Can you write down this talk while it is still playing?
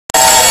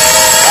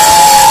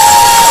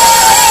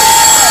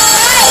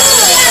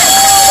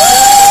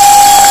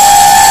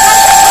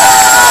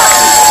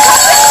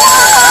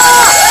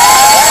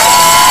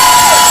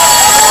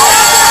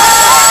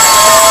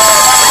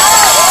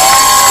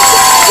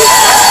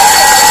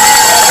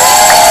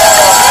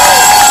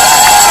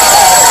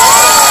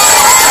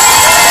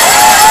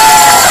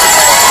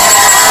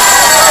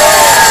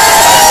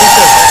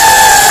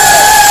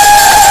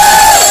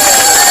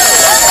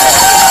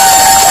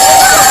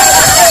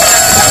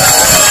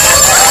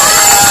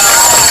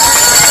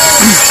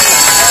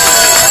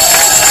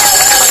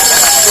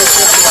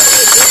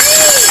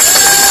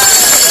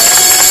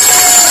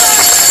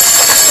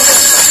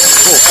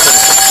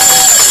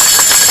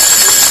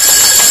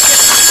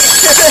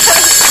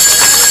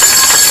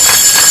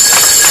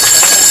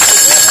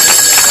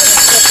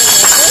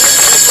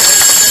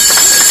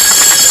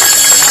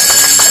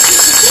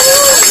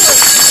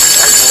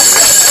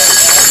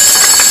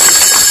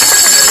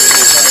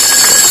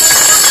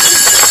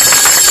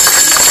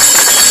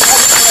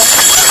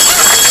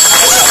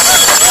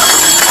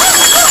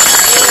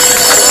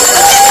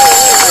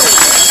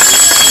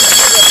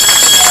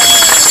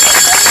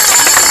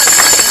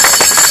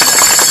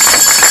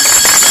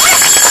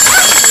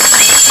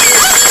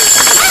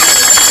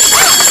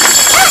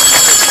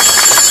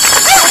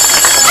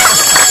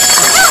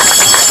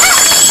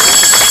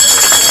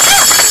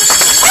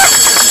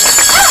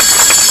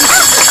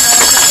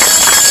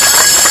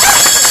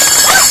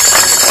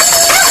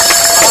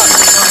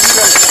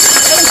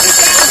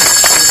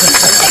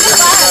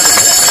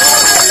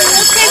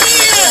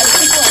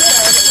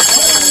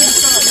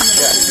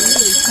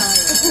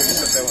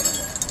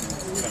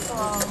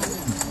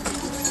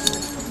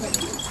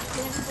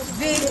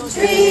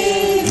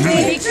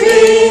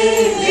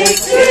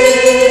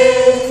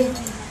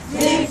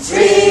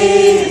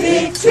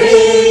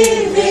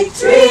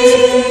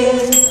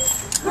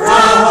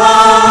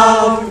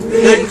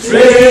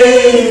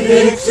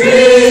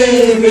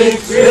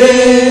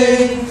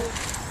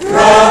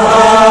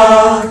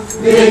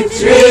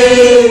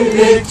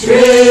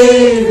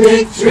victory,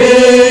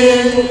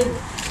 victory,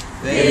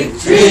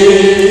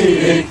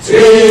 victory,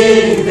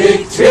 victory,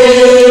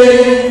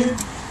 victory,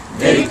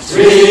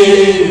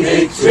 victory,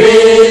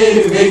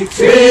 victory,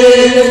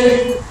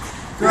 victory,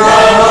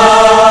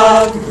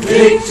 Grahak,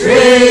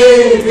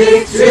 victory,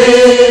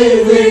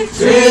 victory,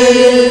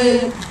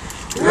 victory,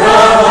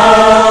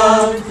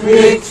 Grahak,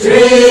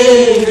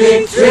 victory,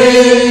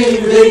 victory,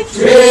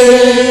 victory.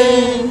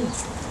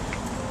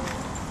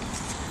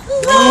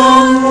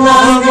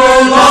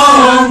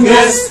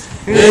 Longest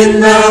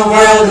in the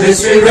world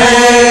history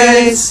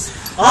race,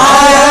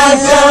 I have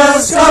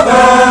just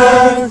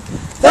covered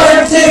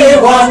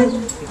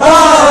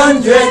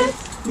 3,100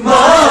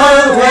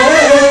 mile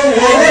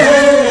race.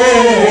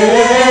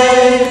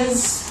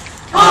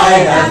 I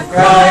have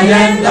cried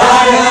and I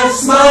have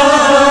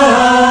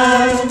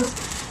smiled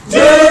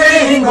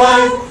during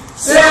my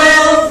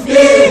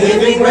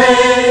self-giving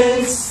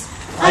race.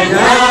 I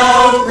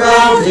now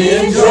proudly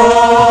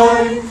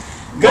enjoy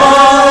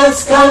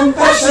God's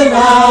compassion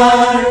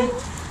eye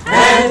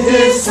and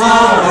His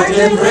heart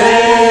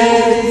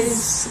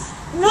embrace.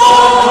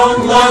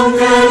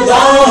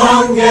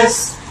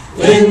 Longest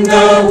in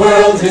the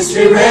world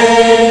history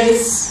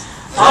race,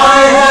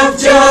 I have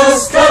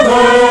just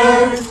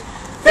covered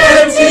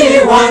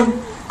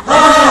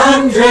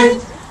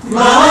 3,100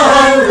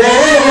 mile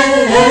race.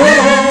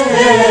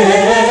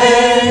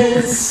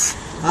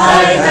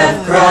 I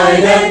have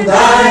cried and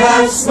I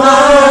have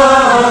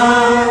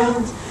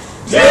smiled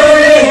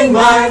during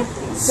my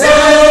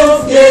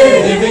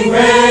self-giving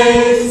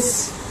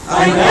race.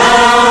 I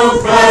now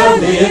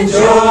proudly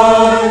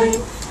enjoy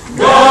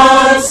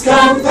God's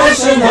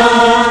compassion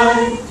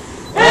eye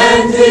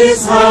and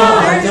His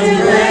heart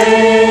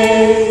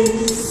embrace.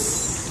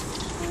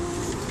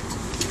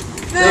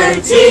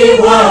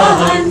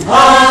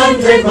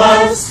 3,100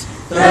 miles,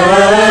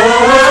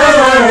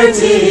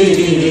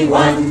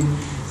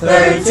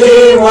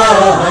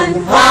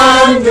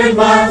 3,100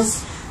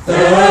 miles,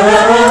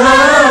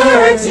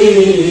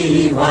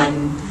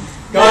 31.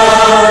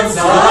 God's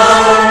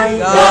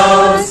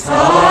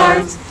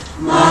heart,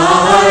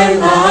 my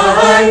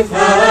life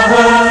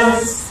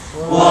has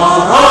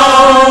won.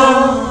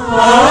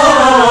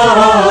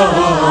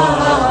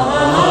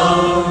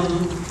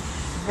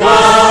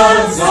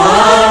 God's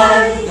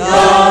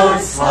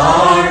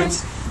heart,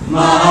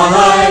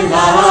 my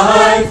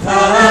life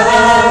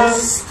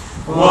has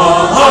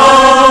won.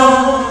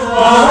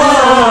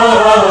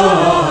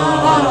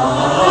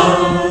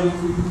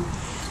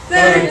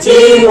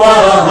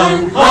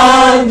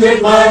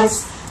 3,100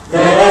 miles,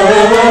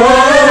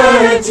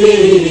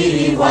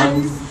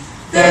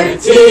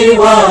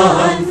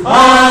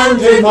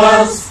 3,100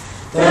 miles,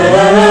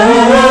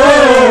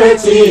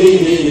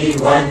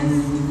 31.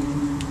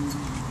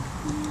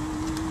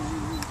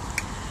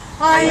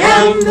 I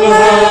am the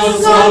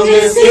world's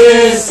longest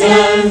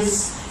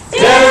distance,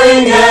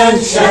 daring and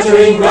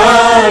shattering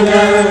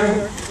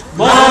runner.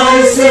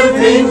 My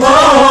supreme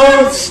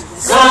Lord's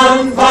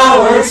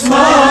sun-powered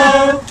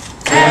smile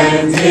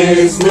and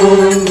His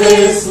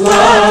moonless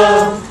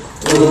love,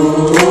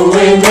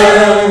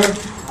 winner.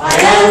 I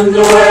am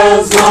the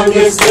world's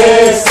longest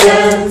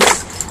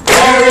distance,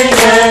 daring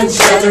and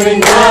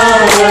shattering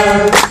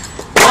runner.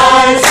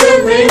 My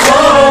supreme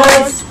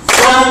Lord's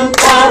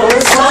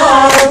sun-powered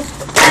smile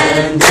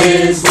and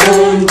His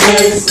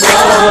moonless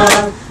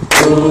love,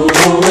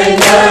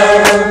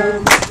 winner.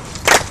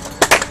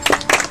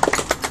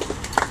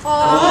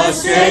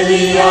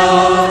 Australia,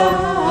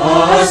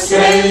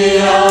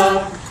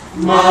 Australia,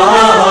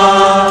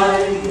 my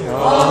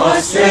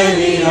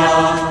Australia,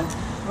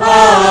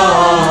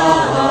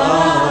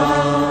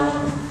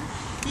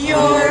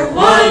 your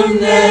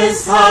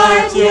oneness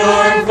heart,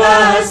 your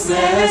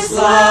vastness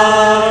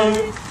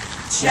life,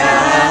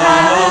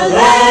 challenge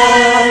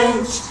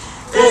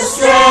the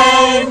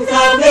strength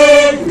of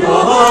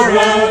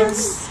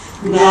ignorance,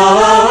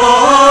 knife.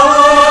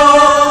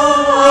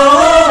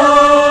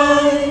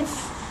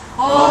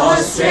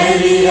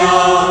 Australia,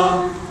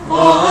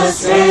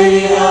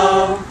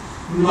 Australia,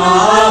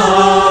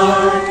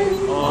 my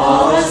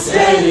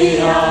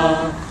Australia,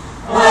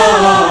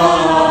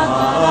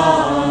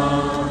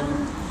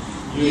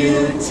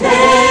 you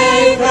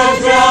take a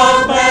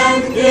drop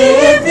and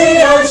give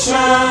the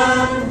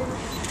ocean,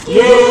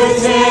 you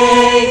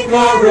take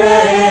the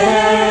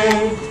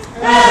rain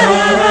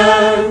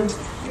and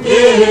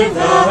give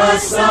the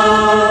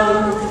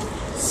sun,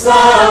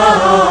 sun,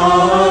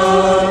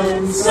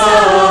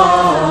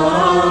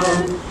 sun,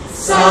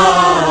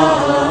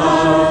 sun,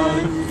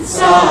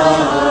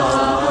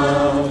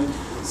 sun,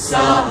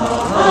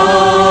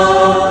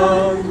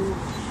 sun.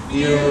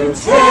 You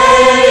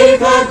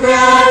take a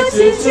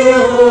gratitude,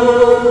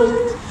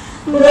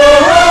 Lord,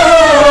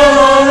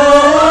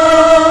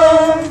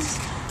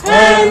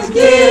 and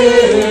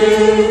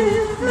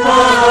give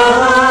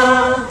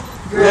the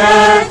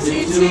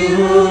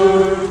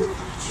gratitude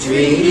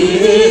tree.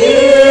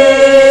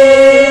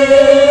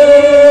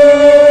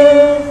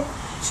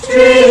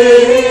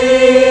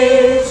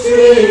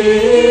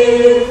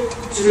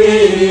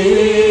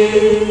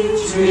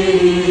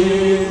 Tree.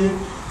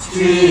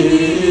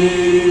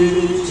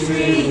 dream,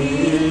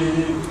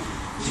 dream,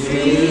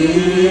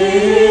 dream,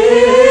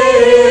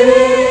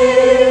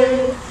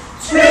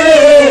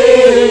 dream.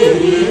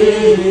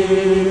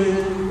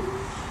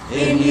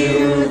 In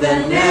you the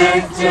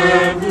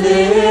nectar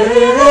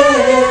bliss,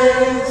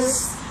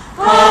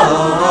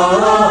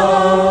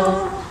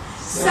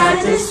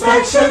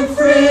 satisfaction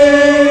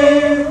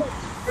free,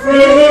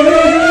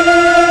 free.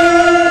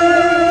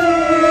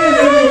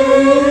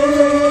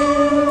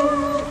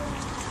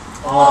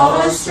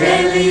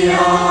 Australia,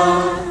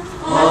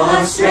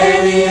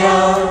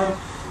 Australia,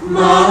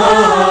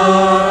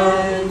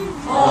 mine,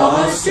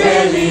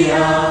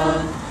 Australia,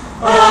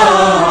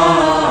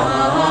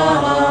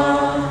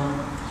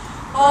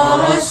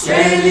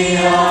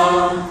 Australia,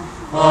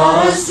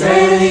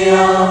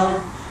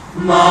 Australia,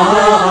 mine.